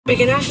Big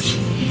enough?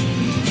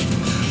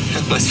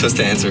 How am I supposed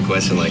to answer a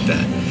question like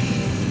that?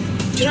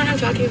 Do you know what I'm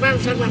talking about? I'm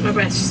talking about my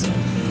breasts.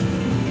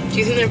 Do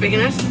you think they're big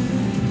enough?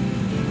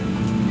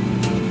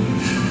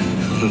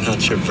 I'm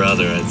not your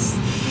brother.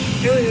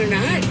 No, you're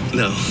not?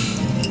 No.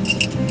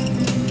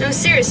 No,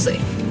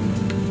 seriously.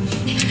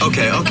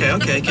 Okay. Are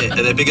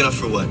they big enough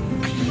for what?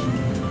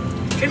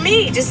 For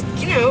me, just,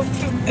 you know,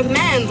 for a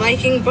man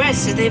liking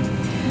breasts. Are they...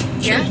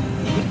 Sure. Yeah?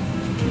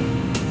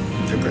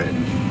 They're great.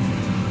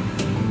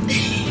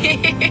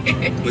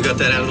 We got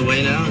that out of the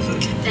way now? Is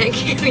it... Thank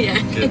you,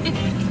 yeah. Good.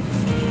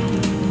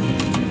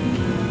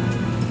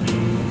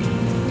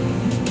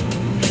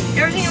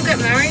 You ever think you'll get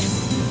married?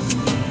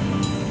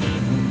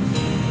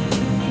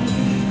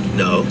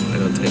 No, I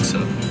don't think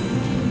so.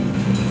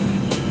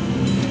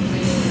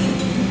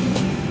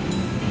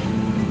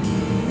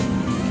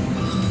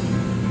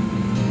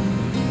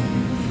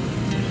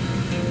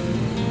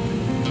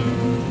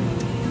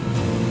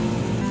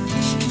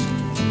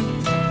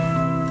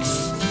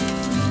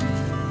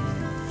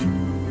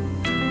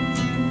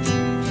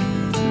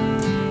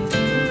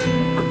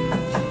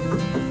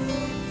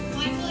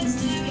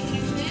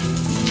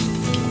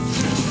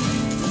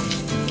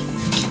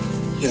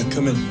 Yeah,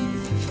 come in.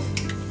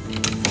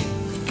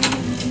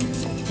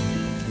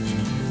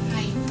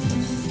 Hi.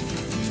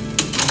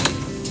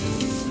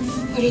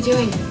 What are you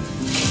doing?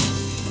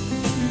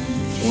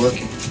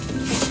 Working.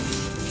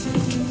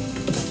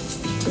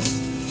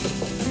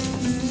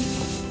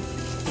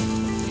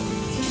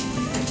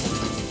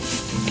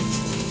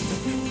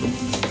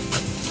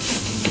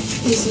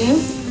 These new?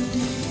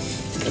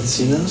 Haven't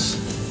seen those?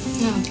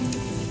 No.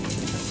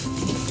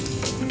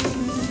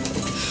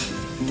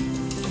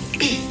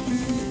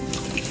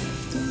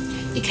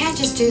 You can't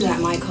just do that,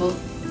 Michael.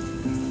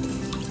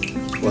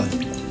 What?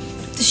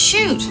 The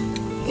shoot.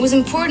 It was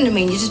important to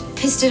me and you just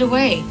pissed it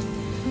away.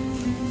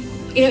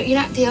 You know, you're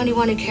not the only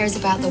one who cares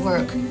about the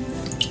work.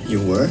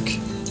 Your work?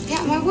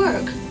 Yeah, my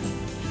work.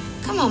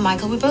 Come on,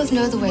 Michael, we both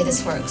know the way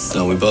this works.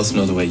 No, we both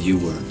know the way you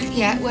work.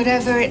 Yeah,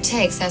 whatever it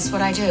takes, that's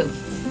what I do.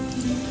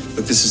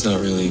 Look, this is not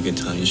really a good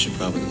time. You should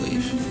probably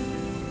leave.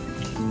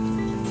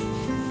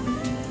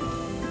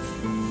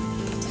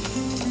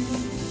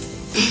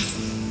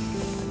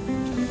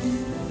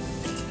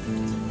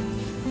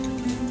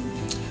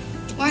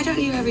 Why don't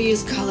you ever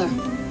use color?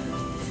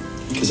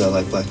 Because I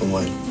like black and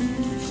white.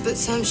 But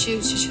some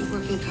shoots you should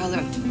work in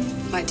color,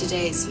 like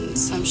today's, and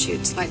some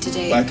shoots like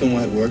today. Black and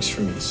white works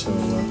for me, so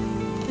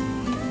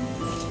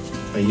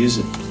I use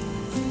it.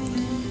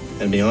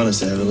 And to be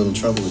honest, I have a little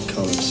trouble with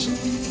colors.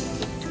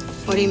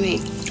 What do you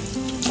mean?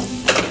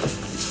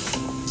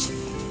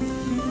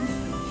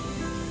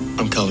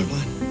 I'm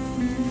colorblind.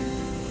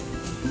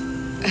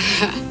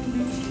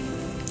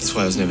 That's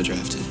why I was never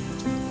drafted.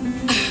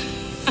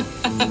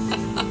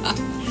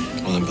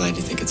 Well, I'm glad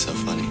you think it's so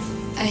funny.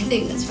 I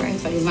think that's very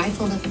funny.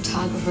 Michael, the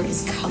photographer,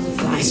 is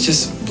colorblind. It's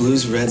just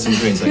blues, reds, and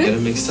greens. I get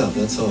it mixed up,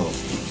 that's all.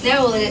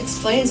 Yeah, well, it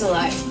explains a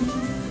lot.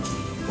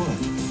 What?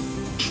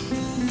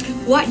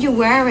 What you're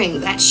wearing,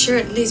 that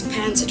shirt and these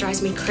pants, it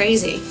drives me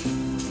crazy.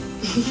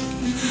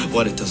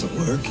 What, it doesn't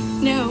work?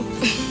 No.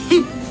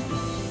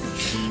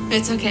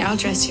 It's okay, I'll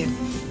dress you.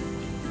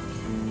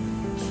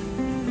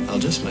 I'll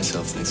dress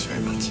myself, thanks very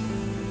much.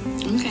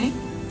 Okay.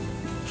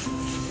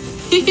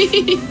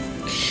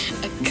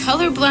 A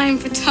colorblind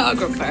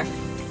photographer.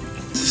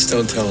 Just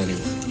don't tell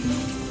anyone.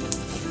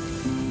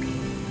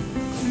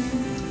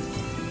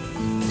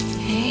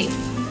 Hey.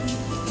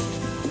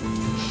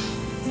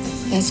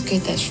 That's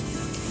good,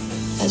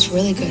 that's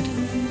really good.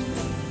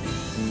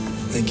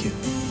 Thank you.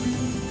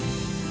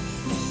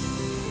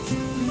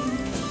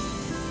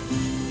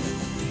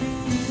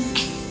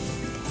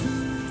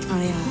 Oh,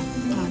 yeah.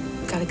 I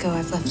gotta go.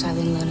 I've left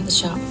Eileen alone at the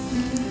shop.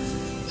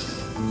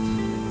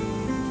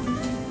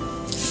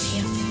 See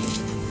ya.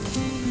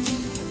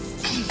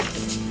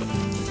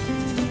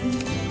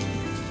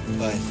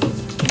 Bye.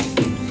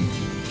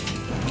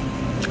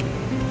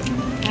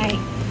 Hi.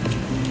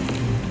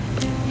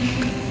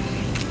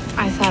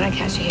 I thought I'd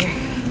catch you here.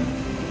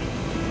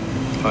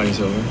 Party's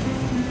over.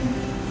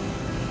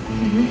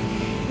 Mm-hmm.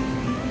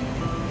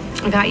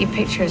 I got you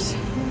pictures.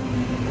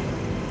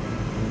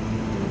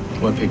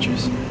 What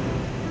pictures?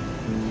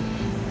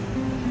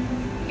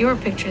 Your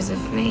pictures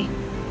of me.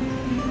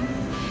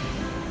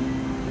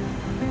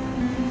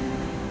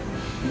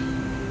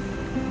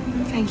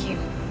 Thank you.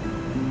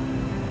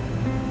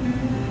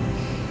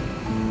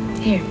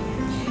 Here.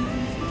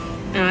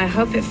 Now, I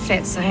hope it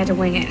fits. I had to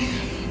wing it.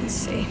 Let's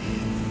see.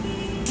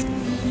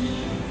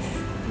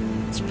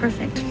 It's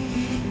perfect.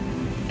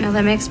 Now,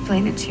 let me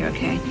explain it to you,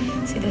 okay?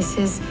 See, this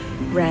is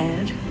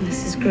red, and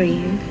this is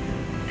green,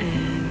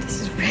 and this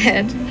is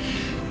red,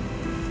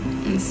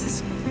 and this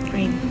is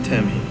green.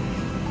 Tammy.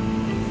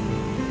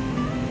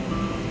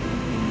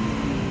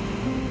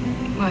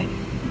 What?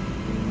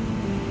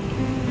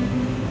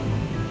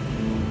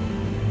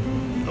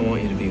 I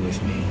want you to be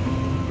with me.